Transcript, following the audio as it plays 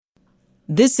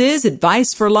This is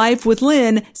Advice for Life with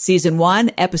Lynn, Season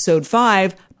 1, Episode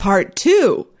 5, Part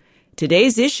 2.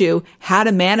 Today's issue, how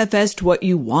to manifest what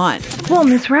you want. Well,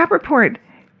 Miss Rappaport,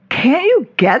 can't you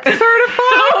get certified?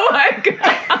 Oh my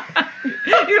God.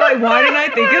 You're like, why didn't I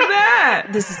think of that?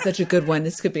 This is such a good one.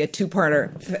 This could be a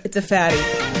two-parter. It's a fatty.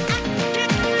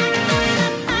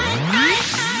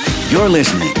 You're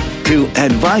listening to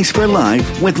Advice for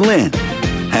Life with Lynn,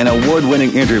 an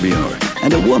award-winning interviewer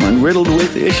and a woman riddled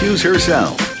with issues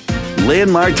herself,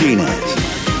 Lynn Martinez.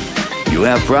 You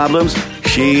have problems?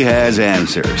 She has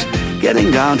answers. Getting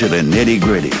down to the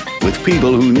nitty-gritty with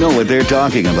people who know what they're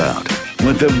talking about.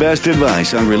 With the best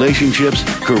advice on relationships,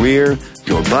 career,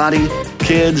 your body,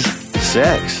 kids,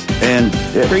 sex, and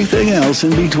everything else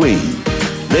in between.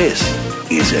 This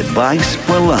is Advice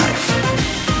for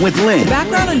Life with Lynn. The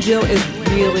background on Jill is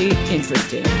really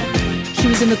interesting. She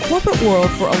was in the corporate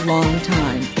world for a long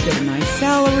time. She had a nice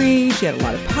salary, she had a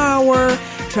lot of power,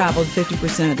 traveled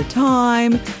 50% of the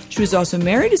time. She was also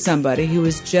married to somebody who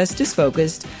was just as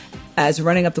focused as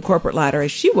running up the corporate ladder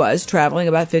as she was, traveling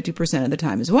about 50% of the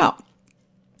time as well.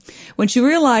 When she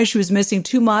realized she was missing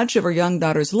too much of her young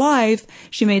daughter's life,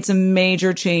 she made some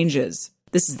major changes.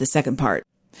 This is the second part.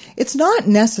 It's not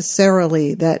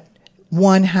necessarily that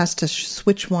one has to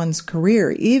switch one's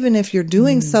career, even if you're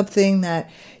doing something that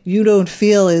you don't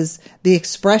feel is the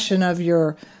expression of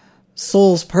your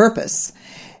soul's purpose.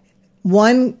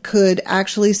 One could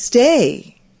actually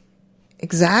stay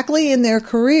exactly in their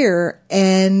career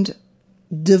and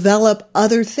develop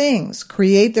other things,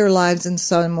 create their lives in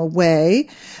some way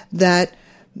that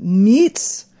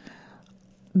meets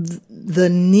the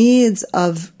needs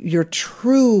of your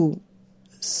true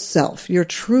self, your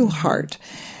true heart.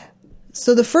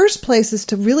 So the first place is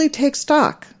to really take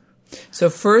stock. So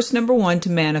first, number one, to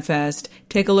manifest,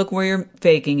 take a look where you're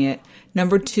faking it.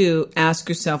 Number two, ask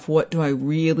yourself, what do I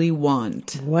really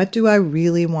want? What do I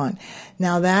really want?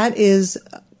 Now that is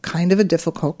kind of a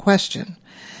difficult question.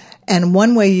 And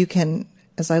one way you can,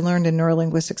 as I learned in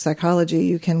neurolinguistic psychology,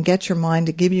 you can get your mind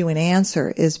to give you an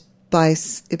answer is by,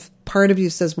 if part of you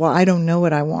says, well, I don't know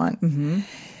what I want,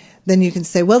 then you can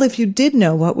say, well, if you did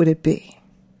know, what would it be?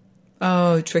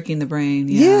 Oh, tricking the brain.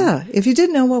 Yeah. If you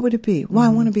did know, what would it be? Well, I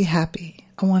want to be happy.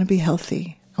 I want to be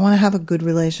healthy. I want to have a good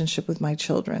relationship with my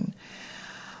children.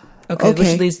 Okay,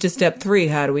 which leads to step 3.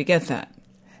 How do we get that?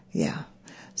 Yeah.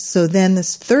 So then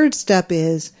this third step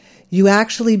is you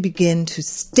actually begin to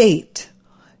state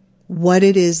what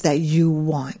it is that you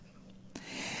want.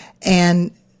 And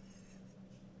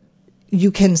you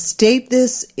can state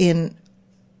this in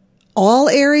all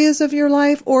areas of your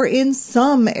life or in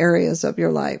some areas of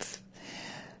your life.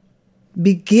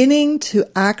 Beginning to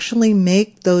actually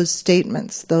make those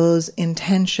statements, those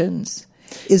intentions,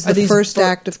 is the first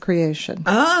act of creation.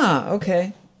 Ah,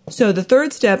 okay. So the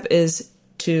third step is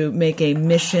to make a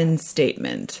mission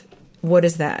statement. What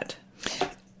is that?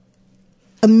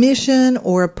 A mission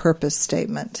or a purpose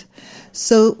statement.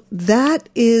 So that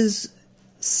is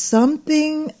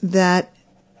something that,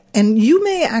 and you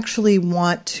may actually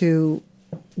want to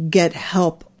get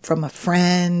help from a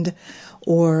friend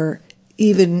or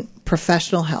even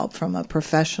professional help from a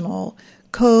professional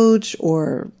coach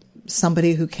or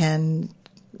somebody who can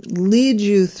lead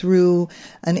you through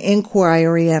an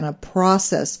inquiry and a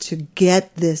process to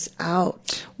get this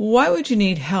out. Why would you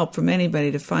need help from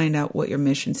anybody to find out what your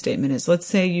mission statement is? Let's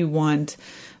say you want,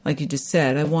 like you just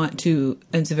said, I want to,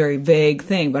 and it's a very vague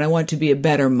thing, but I want to be a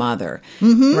better mother,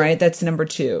 right? That's number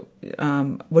 2.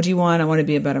 What do you want? I want to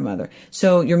be a better mother.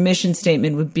 So your mission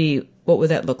statement would be, what would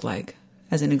that look like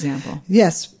as an example?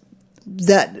 Yes,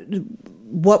 that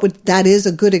is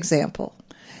a good example.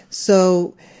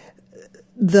 So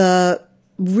the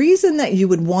reason that you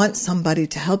would want somebody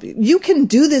to help you, you can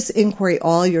do this inquiry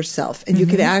all yourself, and you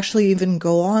could actually even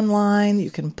go online. You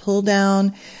can pull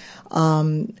down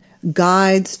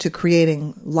guides to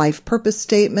creating life purpose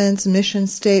statements, mission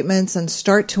statements, and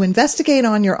start to investigate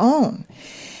on your own.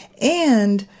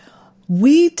 And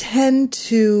we tend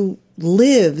to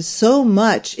live so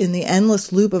much in the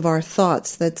endless loop of our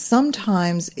thoughts that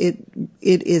sometimes it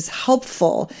is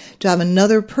helpful to have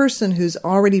another person who's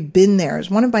already been there. As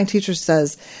one of my teachers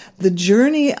says, the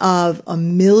journey of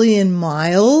 1,000,000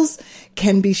 miles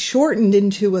can be shortened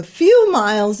into a few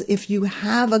miles if you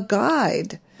have a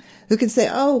guide who can say,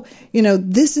 oh,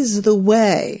 this is the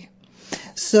way.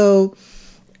 So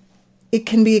it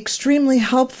can be extremely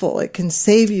helpful. It can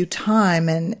save you time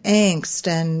and angst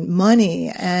and money,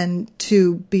 and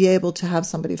to be able to have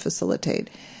somebody facilitate.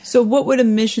 So what would a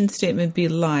mission statement be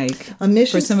like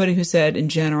for somebody who said, in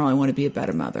general, I want to be a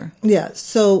better mother? Yeah.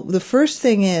 So the first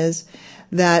thing is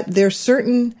that there are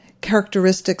certain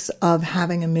characteristics of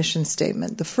having a mission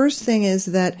statement. The first thing is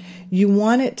that you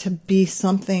want it to be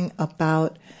something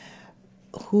about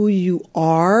who you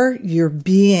are, your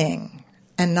being,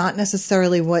 and not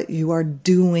necessarily what you are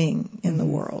doing in the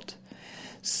world.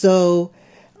 So,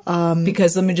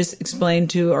 because let me just explain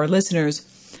to our listeners,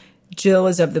 Jill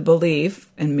is of the belief,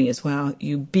 and me as well,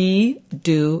 you be,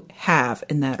 do, have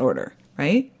in that order,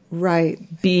 right?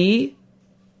 Right. Be,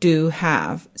 do,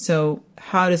 have. So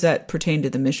how does that pertain to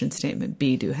the mission statement,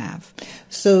 be, do, have?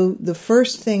 So the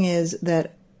first thing is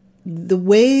that the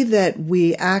way that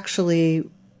we actually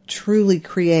truly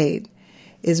create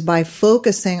is by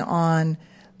focusing on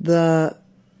the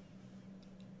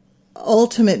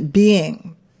ultimate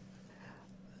being.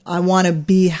 I want to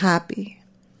be happy.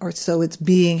 Or so it's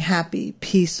being happy,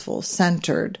 peaceful,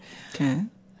 centered,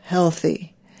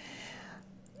 healthy.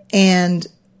 And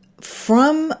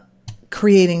from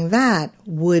creating that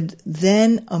would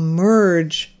then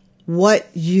emerge what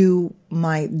you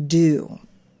might do.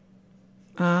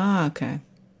 Ah, okay.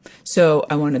 So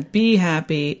I want to be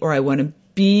happy, or I want to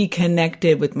be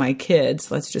connected with my kids,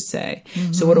 let's just say.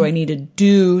 Mm-hmm. So what do I need to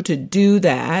do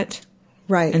that?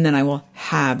 Right. And then I will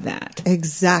have that.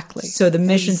 Exactly. So the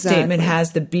mission statement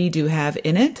has the be, do, have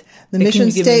in it? The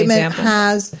mission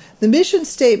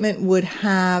statement would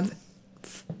have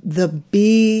the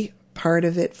be part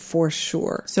of it for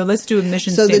sure. So let's do a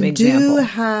mission statement example.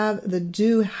 So the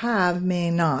do have may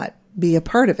not be a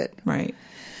part of it. Right.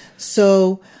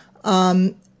 So,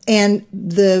 and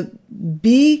the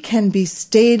be can be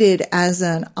stated as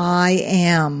an I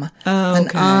am. Oh, okay. An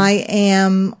I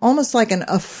am, almost like an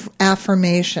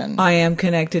affirmation. I am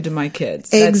connected to my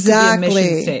kids. Exactly. That's the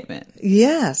mission statement.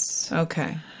 Yes.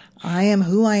 Okay. I am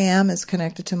who I am is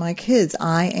connected to my kids.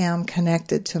 I am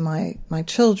connected to my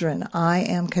children. I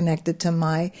am connected to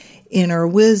my inner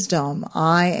wisdom.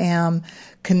 I am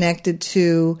connected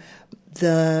to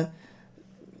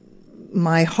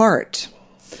my heart.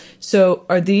 So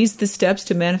are these the steps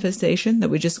to manifestation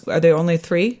that are there only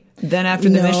 3? Then after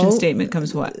the mission statement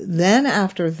comes what? Then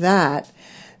after that,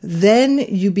 then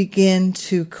you begin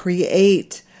to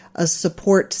create a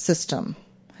support system.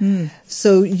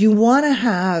 So you want to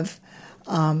have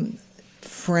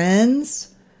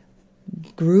friends,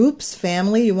 groups,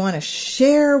 family. You want to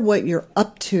share what you're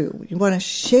up to. You want to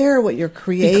share what you're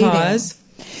creating.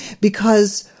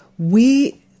 Because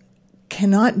we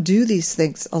cannot do these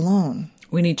things alone.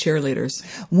 We need cheerleaders.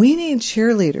 We need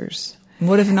cheerleaders.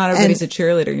 What if not everybody's a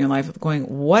cheerleader in your life going,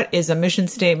 what is a mission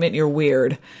statement? You're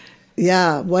weird.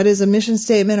 Yeah. What is a mission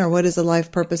statement or what is a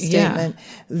life purpose statement?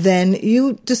 Yeah. Then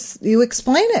you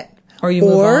explain it. Or you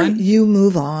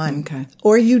move on. Okay.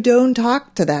 Or you don't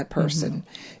talk to that person.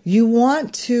 Mm-hmm. You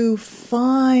want to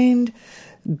find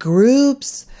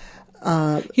groups,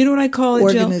 you know what I call it,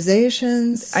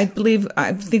 organizations. Jill?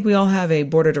 I think we all have a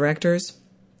board of directors,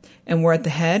 and we're at the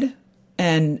head.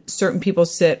 And certain people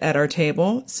sit at our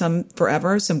table, some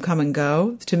forever, some come and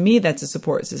go. To me, that's a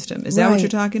support system. Is that what you're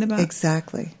talking about?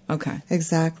 Exactly. Okay.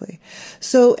 Exactly.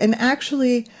 So, and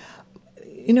actually,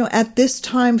 at this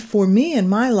time for me in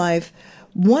my life,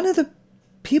 one of the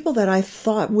people that I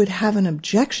thought would have an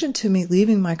objection to me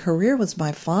leaving my career was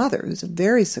my father, who's a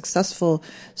very successful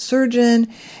surgeon,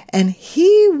 and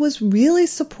he was really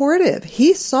supportive.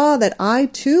 He saw that I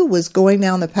too was going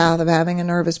down the path of having a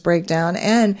nervous breakdown,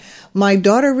 and my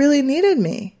daughter really needed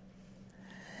me.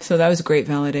 So that was a great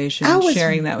validation,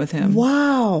 sharing that with him.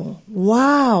 Wow.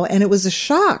 And it was a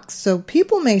shock. So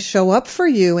people may show up for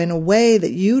you in a way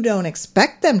that you don't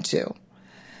expect them to.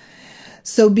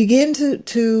 So begin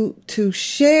to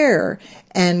share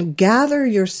and gather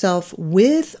yourself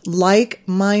with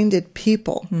like-minded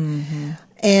people. Mm-hmm.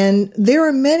 And there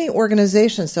are many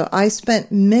organizations. So I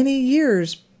spent many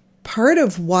years, part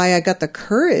of why I got the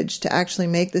courage to actually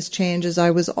make this change is I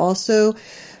was also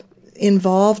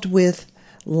involved with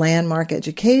Landmark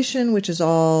Education, which is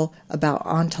all about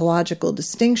ontological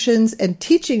distinctions and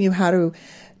teaching you how to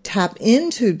tap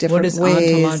into different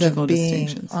ways of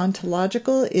being.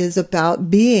 Ontological is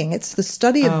about being. It's the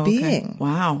study of being.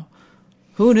 Wow.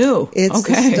 Who knew? It's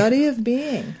the study of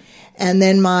being. And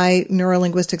then my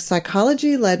neurolinguistic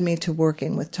psychology led me to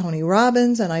working with Tony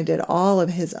Robbins, and I did all of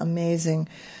his amazing.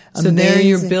 So there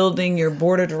you're building your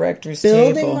board of directors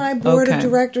table. Building my board of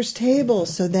directors table.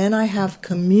 So then I have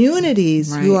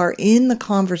communities who are in the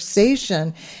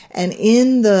conversation and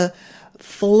in the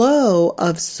flow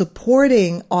of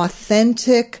supporting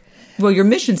authentic, your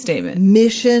mission statement,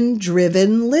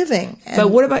 mission-driven living. But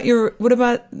what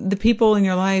about the people in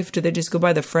your life? Do they just go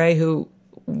by the fray who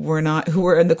were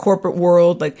in the corporate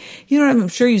world? Like, I'm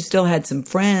sure you still had some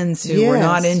friends who were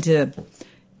not into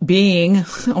being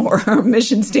or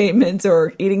mission statements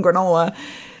or eating granola.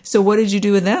 So what did you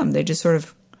do with them? They just sort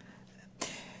of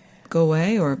go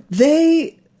away, or?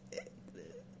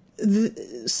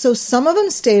 So some of them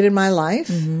stayed in my life.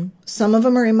 Mm-hmm. Some of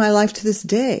them are in my life to this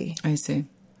day. I see.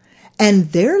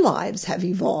 And their lives have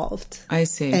evolved. I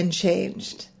see. And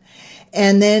changed.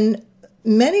 And then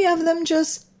many of them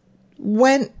just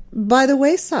went by the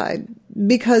wayside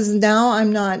because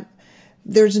now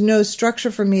there's no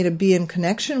structure for me to be in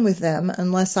connection with them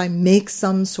unless I make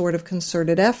some sort of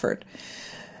concerted effort.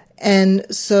 And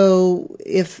so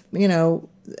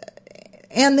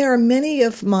and there are many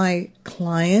of my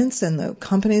clients and the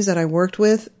companies that I worked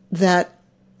with that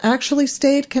actually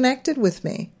stayed connected with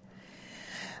me.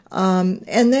 And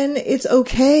then it's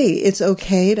okay. It's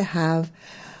okay to have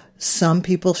some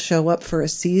people show up for a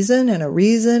season and a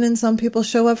reason, and some people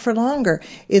show up for longer.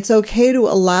 It's okay to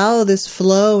allow this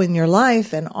flow in your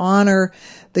life and honor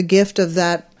the gift of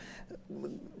that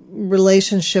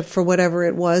relationship for whatever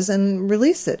it was and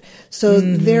release it. So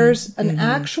there's an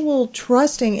actual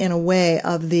trusting in a way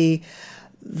of the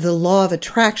law of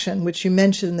attraction, which you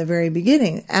mentioned in the very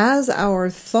beginning. As our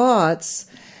thoughts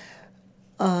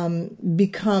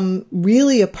become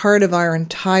really a part of our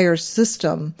entire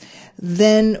system,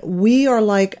 then we are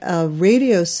like a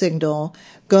radio signal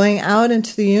going out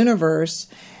into the universe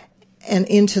and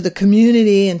into the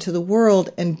community, into the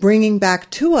world, and bringing back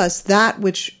to us that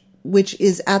which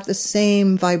is at the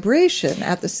same vibration,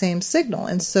 at the same signal.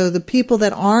 And so the people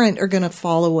that aren't are going to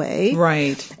fall away.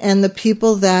 Right. And the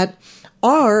people that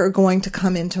are going to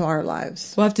come into our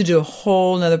lives. We'll have to do a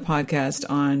whole nother podcast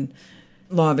on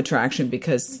law of attraction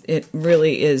because it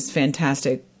really is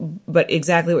fantastic. But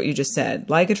exactly what you just said.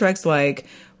 Like attracts like.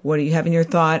 What do you have in your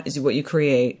thought is what you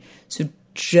create. So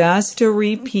just to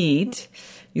repeat,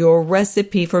 your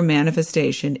recipe for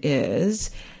manifestation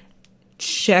is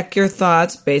check your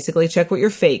thoughts, basically check what you're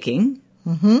faking.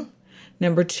 Mm-hmm.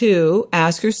 Number 2,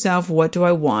 ask yourself, what do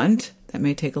I want? That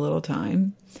may take a little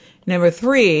time. Number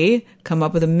 3, come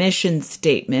up with a mission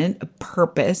statement, a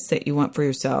purpose that you want for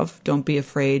yourself. Don't be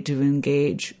afraid to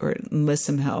engage or enlist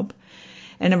some help.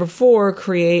 And number 4,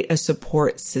 create a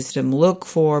support system. Look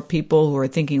for people who are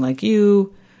thinking like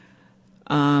you,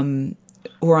 who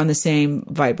are on the same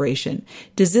vibration.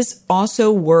 Does this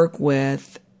also work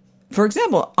with, for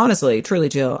example, honestly, truly,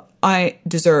 Jill, I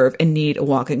deserve and need a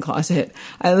walk-in closet.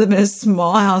 I live in a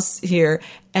small house here,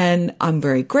 and I'm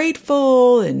very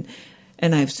grateful, and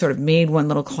I've sort of made one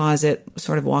little closet,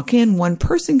 sort of walk in. One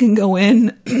person can go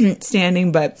in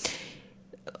standing, but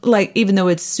like, even though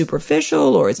it's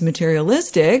superficial or it's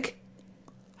materialistic,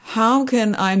 how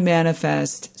can I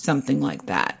manifest something like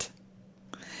that?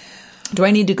 Do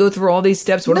I need to go through all these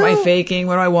steps? What am I faking?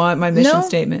 What do I want? My mission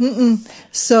statement? Mm-mm.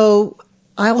 So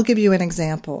I will give you an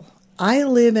example. I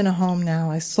live in a home now.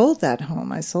 I sold that home.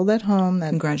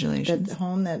 Congratulations. That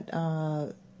home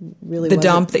that really the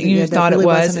dump that you thought really it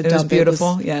was. It was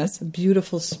beautiful. It was yes. A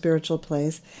beautiful spiritual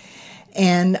place.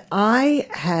 And I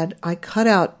cut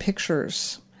out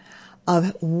pictures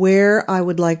of where I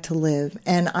would like to live.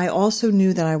 And I also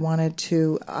knew that I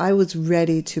was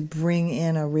ready to bring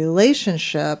in a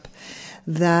relationship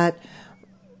that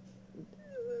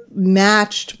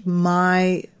matched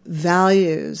my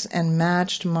values and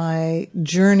matched my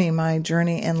journey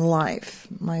in life,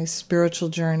 my spiritual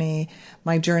journey,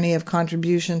 my journey of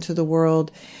contribution to the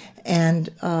world. And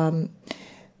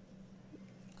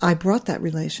I brought that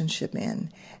relationship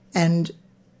in. And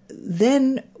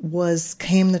then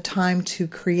came the time to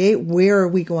create, where are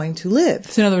we going to live?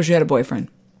 So in other words, you had a boyfriend.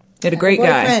 You had a great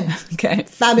guy. Okay.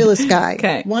 Fabulous guy.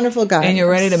 Okay. Wonderful guy. And you're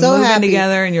ready to move in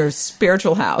together in your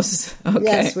spiritual house. Okay.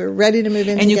 Yes, we're ready to move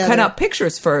in and together. You cut out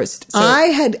pictures first. So. I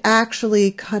had actually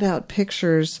cut out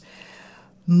pictures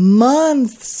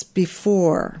months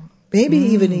before, maybe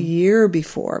even a year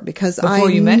before, because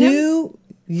before you met him?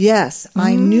 Yes,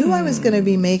 I knew I was going to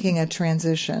be making a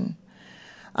transition.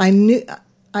 I knew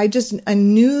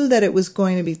that it was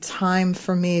going to be time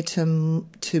for me to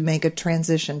make a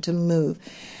transition, to move.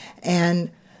 And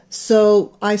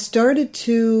so I started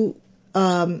to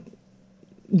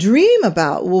dream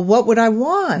about, well, what would I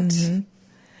want? Mm-hmm.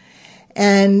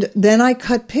 And then I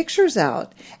cut pictures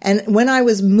out. And when I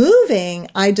was moving,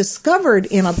 I discovered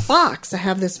in a box, I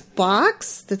have this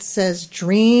box that says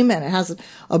dream, and it has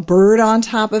a bird on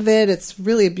top of it. It's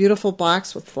really a beautiful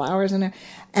box with flowers in it.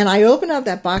 And I opened up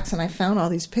that box and I found all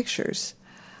these pictures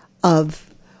of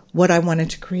what I wanted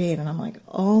to create. And I'm like,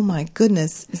 oh my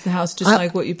goodness. Is the house just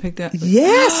like what you picked up?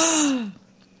 Yes.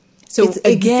 So it's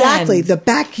exactly the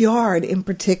backyard in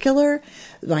particular.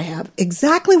 I have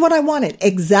exactly what I wanted.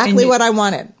 What I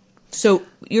wanted. So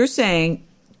you're saying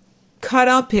cut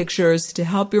out pictures to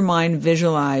help your mind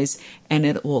visualize, and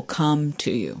it will come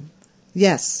to you.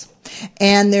 Yes.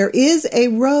 And there is a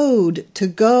road to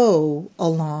go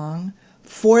along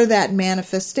for that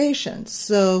manifestation.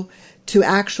 So to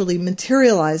actually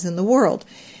materialize in the world.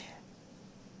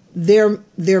 There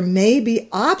may be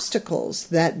obstacles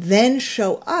that then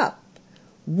show up,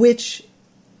 which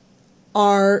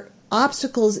are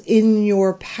obstacles in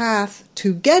your path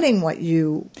to getting what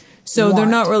you want. They're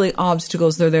not really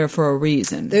obstacles. They're there for a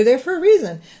reason. They're there for a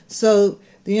reason. So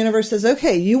the universe says,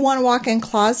 okay, you want a walk-in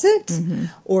closet,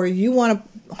 or you want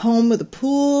a home with a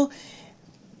pool,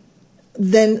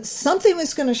 then something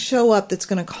is going to show up that's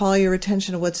going to call your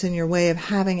attention to what's in your way of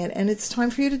having it, and it's time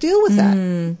for you to deal with that.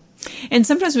 And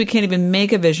sometimes we can't even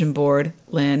make a vision board,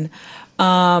 Lynn.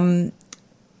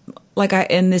 Like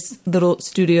in this little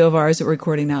studio of ours that we're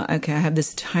recording now, okay, I have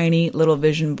this tiny little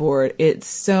vision board. It's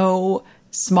so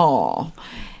small.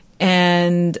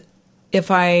 And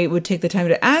if I would take the time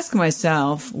to ask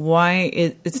myself why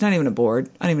it's not even a board.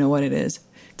 I don't even know what it is.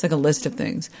 It's like a list of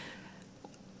things.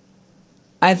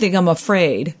 I think I'm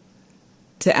afraid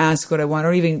to ask what I want,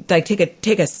 or even like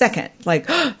take a second, like,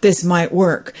 oh, this might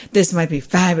work. This might be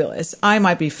fabulous. I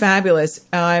might be fabulous.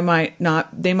 I might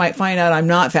not. They might find out I'm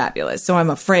not fabulous. So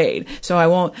I'm afraid. So I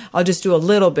won't. I'll just do a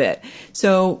little bit.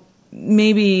 So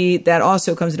maybe that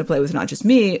also comes into play with not just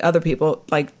me, other people.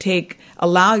 Like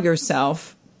allow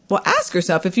yourself. Well, ask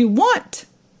yourself if you want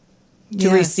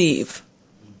to receive,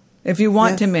 if you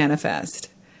want to manifest,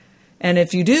 and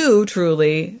if you do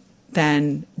truly,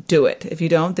 then do it. If you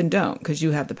don't, then don't, because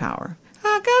you have the power.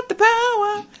 I got the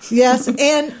power. Yes,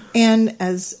 and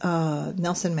as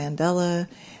Nelson Mandela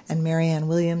and Marianne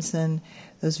Williamson,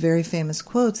 those very famous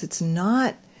quotes, it's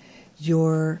not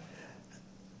your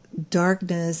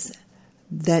darkness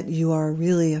that you are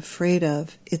really afraid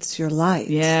of. It's your light.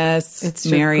 Yes, it's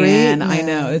Marianne. Your I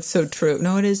know. It's so true.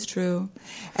 No, it is true.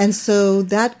 And so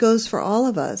that goes for all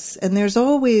of us. And there's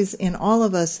always, in all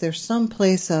of us, there's some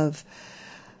place of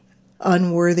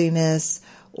unworthiness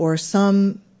or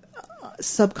some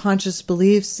subconscious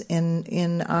beliefs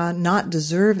in not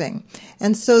deserving.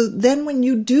 And so then when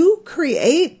you do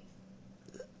create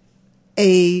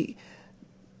an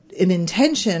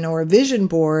intention or a vision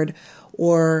board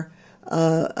or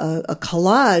a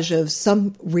collage of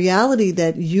some reality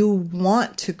that you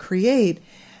want to create,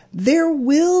 there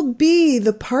will be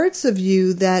the parts of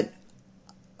you that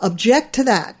object to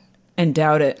that. And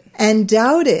doubt it.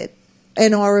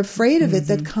 And are afraid of it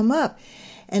that come up.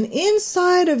 And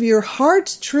inside of your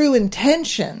heart's true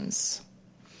intentions,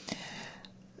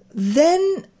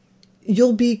 then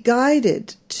you'll be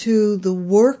guided to the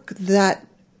work that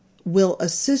will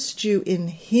assist you in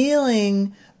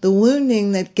healing the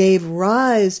wounding that gave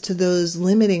rise to those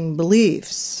limiting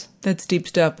beliefs. That's deep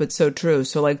stuff, but so true.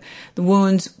 So like the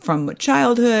wounds from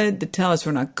childhood that tell us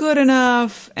we're not good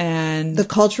enough, and the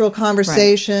cultural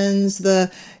conversations,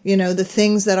 the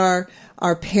things that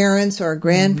our parents or our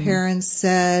grandparents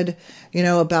said,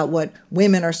 about what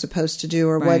women are supposed to do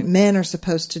or what men are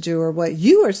supposed to do or what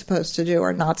you are supposed to do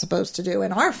or not supposed to do.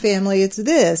 In our family, it's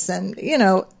this. And,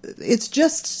 it's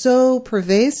just so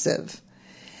pervasive.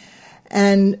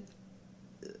 And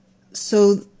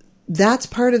so that's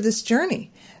part of this journey.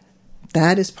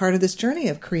 That is part of this journey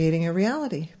of creating a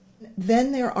reality.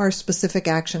 Then there are specific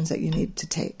actions that you need to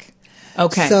take.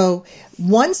 Okay. So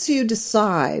once you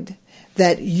decide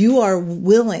that you are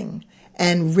willing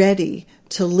and ready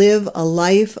to live a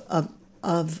life of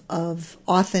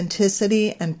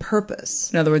authenticity and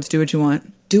purpose. In other words, do what you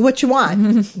want. Do what you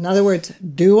want. In other words,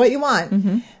 do what you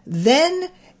want. Then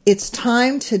it's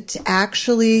time to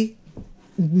actually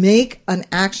make an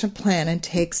action plan and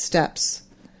take steps.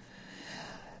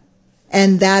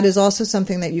 And that is also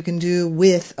something that you can do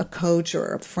with a coach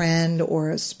or a friend or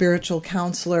a spiritual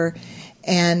counselor.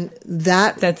 And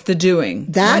that's the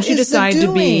doing. Once you decide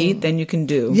to be, then you can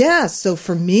do. Yeah. So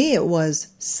for me, it was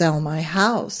sell my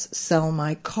house, sell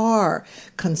my car,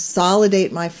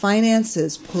 consolidate my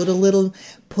finances, put a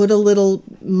little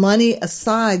money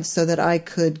aside so that I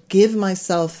could give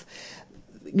myself,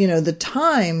 the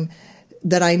time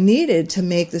that I needed to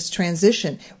make this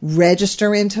transition,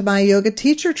 register into my yoga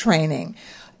teacher training,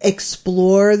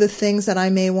 explore the things that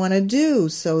I may want to do.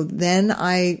 So then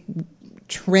I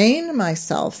trained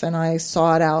myself and I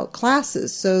sought out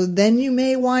classes. So then you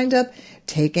may wind up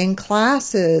taking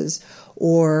classes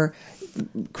or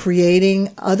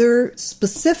creating other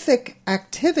specific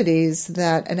activities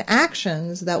and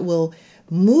actions that will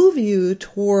move you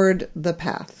toward the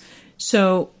path.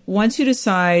 So once you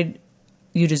decide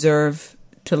you deserve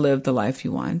to live the life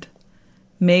you want,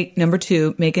 number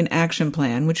 2, make an action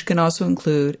plan, which can also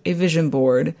include a vision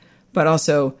board, but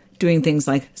also doing things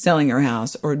like selling your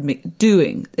house or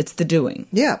doing. It's the doing.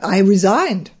 Yeah, I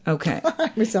resigned. Okay.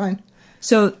 I resigned.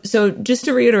 So just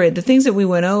to reiterate, the things that we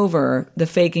went over, the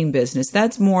faking business,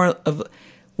 that's more of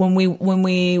when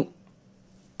we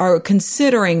are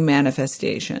considering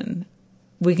manifestation,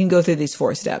 we can go through these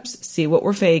 4 steps. See what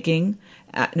we're faking.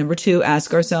 Number 2,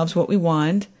 ask ourselves what we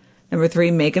want. Number 3,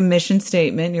 make a mission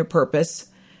statement, your purpose.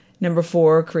 Number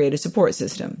 4, create a support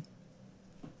system.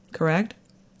 Correct?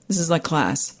 This is like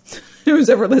class. Who's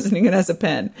ever listening and has a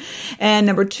pen. And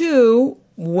number 2,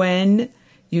 when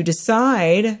you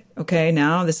decide, okay,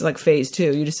 now this is like phase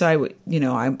 2. You decide,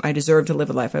 I deserve to live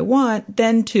the life I want.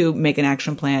 Then to make an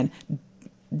action plan,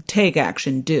 take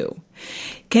action, do.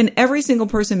 Can every single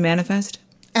person manifest?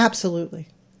 Absolutely.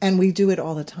 And we do it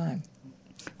all the time.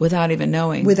 Without even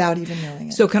knowing. Without even knowing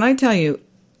it. So can I tell you,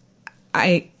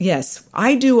 yes,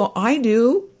 I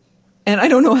do, and I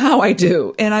don't know how I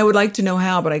do. And I would like to know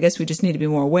how, but I guess we just need to be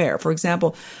more aware. For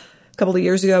example, a couple of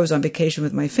years ago, I was on vacation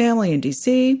with my family in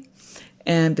D.C.,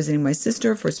 and visiting my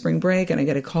sister for spring break, and I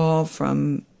get a call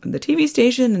from the TV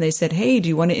station, and they said, hey, do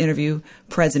you want to interview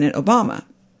President Obama?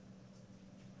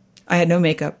 I had no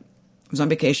makeup. I was on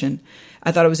vacation.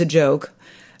 I thought it was a joke.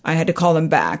 I had to call them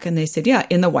back, and they said, yeah,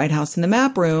 in the White House, in the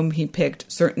map room, he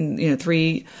picked certain,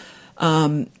 3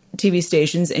 TV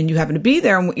stations, and you happen to be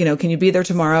there, and, can you be there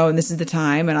tomorrow, and this is the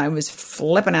time, and I was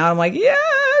flipping out. I'm like,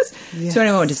 yes! So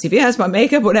anyway, I went to CVS, my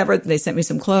makeup, whatever. They sent me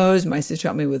some clothes. My sister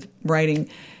helped me with writing,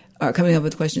 coming up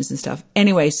with questions and stuff.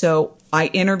 Anyway, so I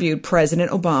interviewed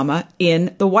President Obama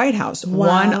in the White House,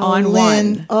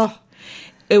 one-on-one. Oh.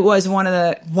 It was one of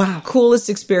the coolest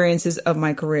experiences of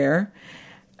my career.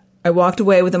 I walked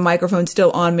away with the microphone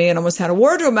still on me and almost had a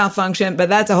wardrobe malfunction, but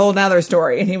that's a whole nother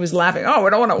story. And he was laughing. Oh,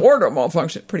 we don't want a wardrobe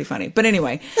malfunction. Pretty funny. But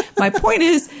anyway, my point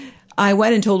is, I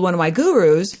went and told one of my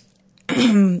gurus,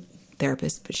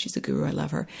 therapist, but she's a guru. I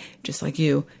love her. Just like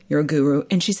you, you're a guru.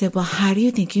 And she said, well, how do you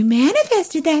think you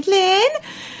manifested that, Lynn?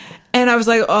 And I was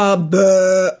like,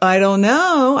 I don't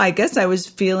know. I guess I was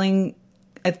feeling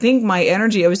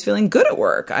good at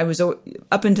work. I was,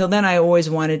 up until then, I always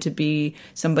wanted to be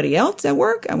somebody else at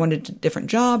work. I wanted a different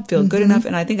job, feel good enough.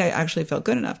 And I think I actually felt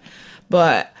good enough.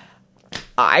 But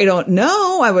I don't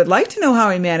know. I would like to know how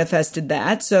I manifested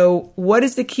that. So what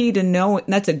is the key to know?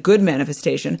 And that's a good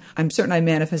manifestation. I'm certain I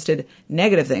manifested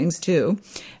negative things too.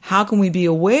 How can we be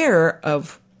aware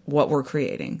of what we're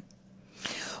creating?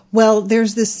 Well,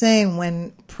 there's this saying,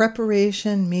 when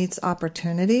preparation meets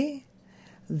opportunity,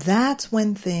 that's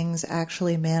when things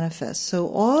actually manifest. So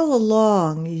all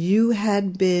along, you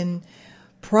had been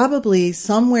probably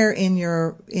somewhere in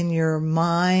your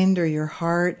mind or your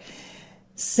heart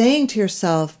saying to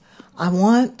yourself, I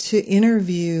want to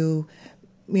interview,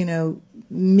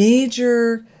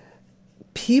 major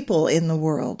people in the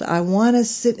world. I want to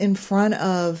sit in front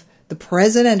of the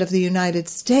President of the United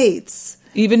States.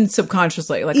 Even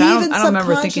subconsciously. Like, I don't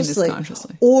remember thinking this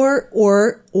consciously.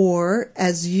 Or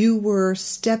as you were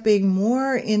stepping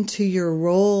more into your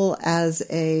role as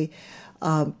a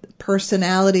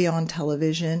personality on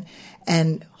television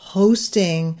and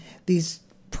hosting these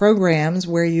programs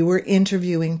where you were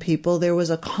interviewing people, there was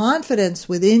a confidence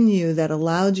within you that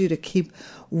allowed you to keep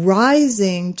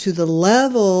rising to the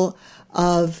level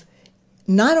of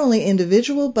not only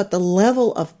individual, but the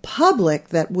level of public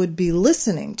that would be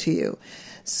listening to you.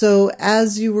 So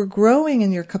as you were growing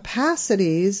in your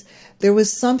capacities, there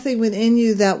was something within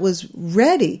you that was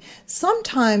ready.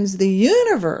 Sometimes the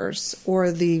universe or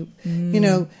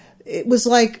it was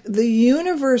like the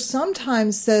universe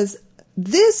sometimes says,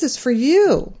 this is for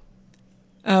you.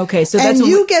 Okay. So that's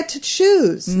you get to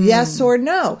choose yes or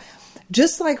no.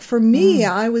 Just like for me,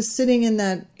 I was sitting in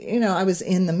that, I was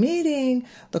in the meeting,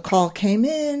 the call came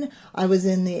in, I was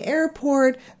in the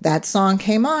airport, that song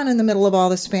came on in the middle of all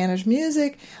the Spanish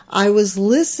music. I was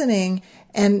listening,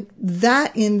 and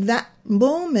that in that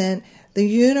moment, the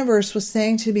universe was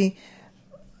saying to me,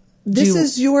 this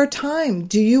is your time.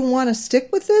 Do you want to stick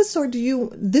with this, or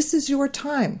this is your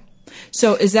time?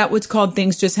 So is that what's called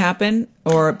things just happen,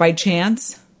 or by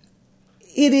chance?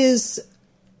 It is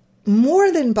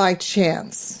more than by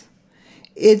chance.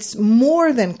 It's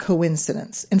more than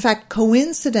coincidence. In fact,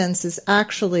 coincidence is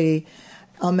actually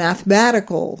a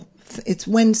mathematical. It's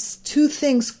when two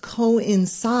things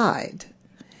coincide.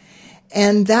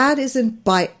 And that isn't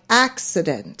by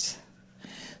accident.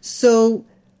 So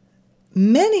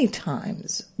many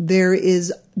times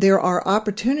there are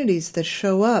opportunities that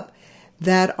show up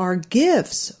that are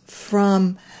gifts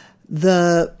from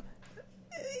the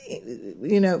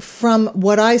from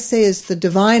what I say is the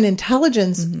divine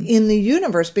intelligence in the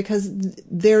universe, because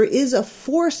there is a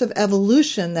force of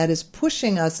evolution that is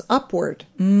pushing us upward.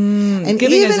 And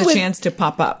giving us a chance to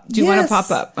pop up. Do you want to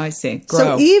pop up? I see. Grow.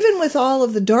 So even with all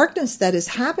of the darkness that is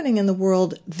happening in the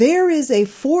world, there is a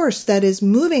force that is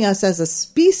moving us as a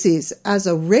species, as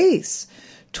a race,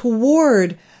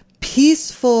 toward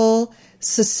peaceful,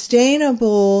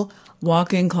 sustainable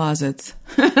walk-in closets.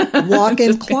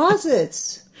 Walk-in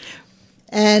closets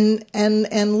and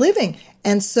living.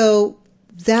 And so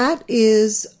that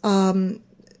is an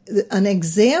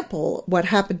example. What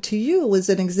happened to you was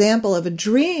an example of a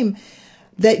dream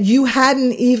that you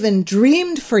hadn't even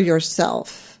dreamed for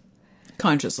yourself.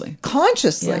 Consciously.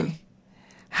 Yeah.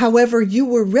 However, you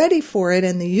were ready for it,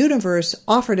 and the universe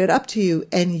offered it up to you,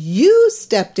 and you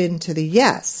stepped into the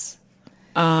yes.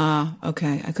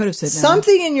 Okay. I could have said no.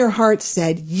 Something in your heart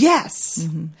said yes.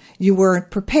 You weren't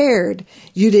prepared.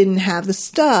 You didn't have the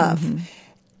stuff.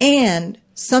 And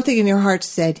something in your heart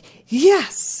said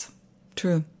yes.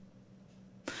 True.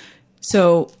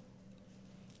 So,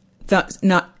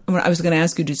 I was going to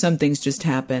ask you, do some things just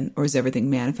happen, or is everything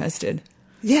manifested?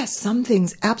 Yes, some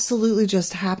things absolutely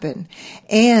just happen.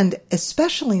 And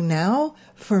especially now,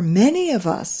 for many of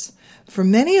us,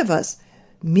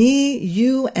 me,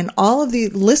 you, and all of the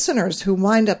listeners who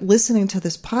wind up listening to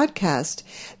this podcast,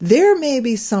 there may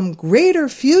be some greater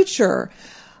future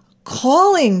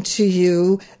calling to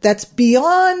you that's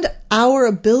beyond our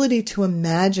ability to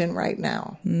imagine right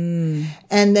now. And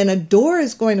then a door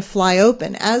is going to fly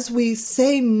open as we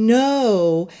say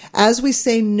no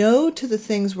to the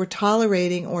things we're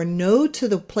tolerating, or no to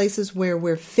the places where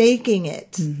we're faking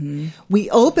it.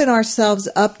 We open ourselves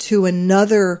up to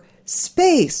another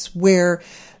space where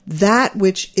that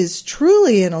which is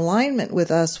truly in alignment with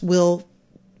us will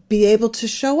be able to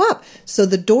show up. So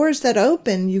the doors that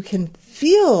open, you can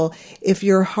feel, if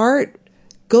your heart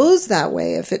goes that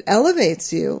way, if it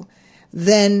elevates you,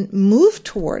 then move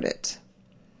toward it.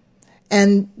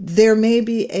 And there may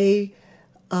be a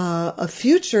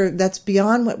future that's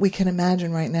beyond what we can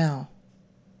imagine right now.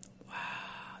 Wow,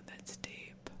 that's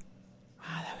deep.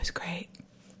 Wow, that was great.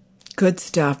 Good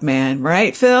stuff, man.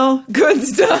 Right, Phil? Good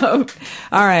stuff.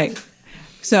 All right.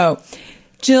 So,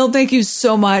 Jill, thank you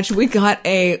so much. We got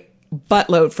a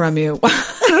buttload from you.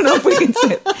 I don't know if we can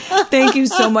say it. Thank you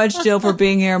so much, Jill, for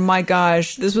being here. My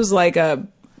gosh, this was like a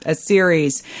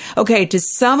series. Okay, to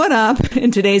sum it up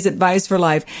in today's advice for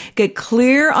life, get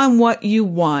clear on what you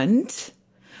want.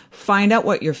 Find out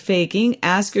what you're faking.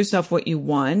 Ask yourself what you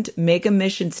want. Make a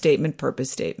mission statement,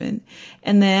 purpose statement,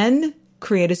 and then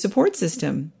create a support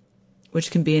system,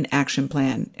 which can be an action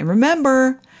plan. And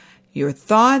remember, your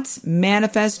thoughts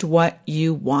manifest what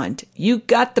you want. You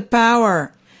got the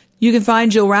power. You can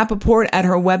find Jill Rappaport at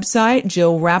her website,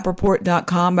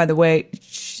 jillrappaport.com. By the way,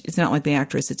 it's not like the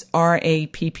actress. It's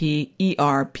RAPPERPORT.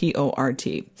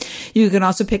 You can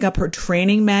also pick up her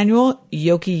training manual,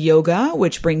 Yoki Yoga,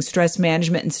 which brings stress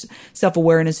management and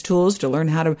self-awareness tools to learn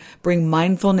how to bring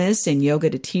mindfulness and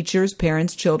yoga to teachers,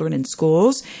 parents, children, and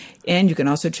schools. And you can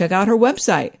also check out her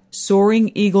website,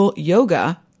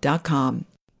 SoaringEagleYoga.com.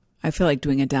 I feel like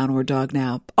doing a downward dog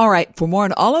now. All right. For more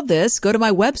on all of this, go to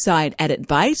my website at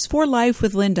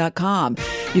adviceforlifewithlynn.com.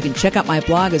 You can check out my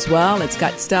blog as well. It's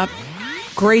got stuff,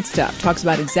 great stuff. Talks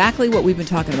about exactly what we've been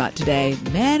talking about today.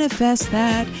 Manifest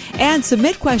that. And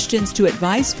submit questions to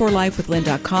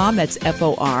adviceforlifewithlynn.com. That's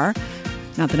FOR,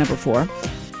 not the number 4.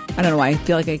 I don't know why. I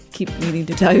feel like I keep needing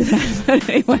to tell you that. But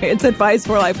anyway, it's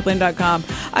adviceforlifewithlynn.com.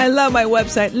 I love my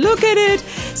website. Look at it.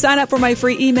 Sign up for my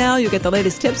free email. You'll get the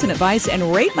latest tips and advice,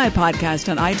 and rate my podcast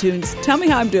on iTunes. Tell me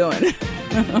how I'm doing.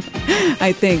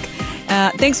 I think.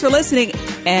 Thanks for listening.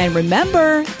 And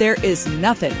remember, there is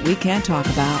nothing we can't talk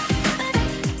about.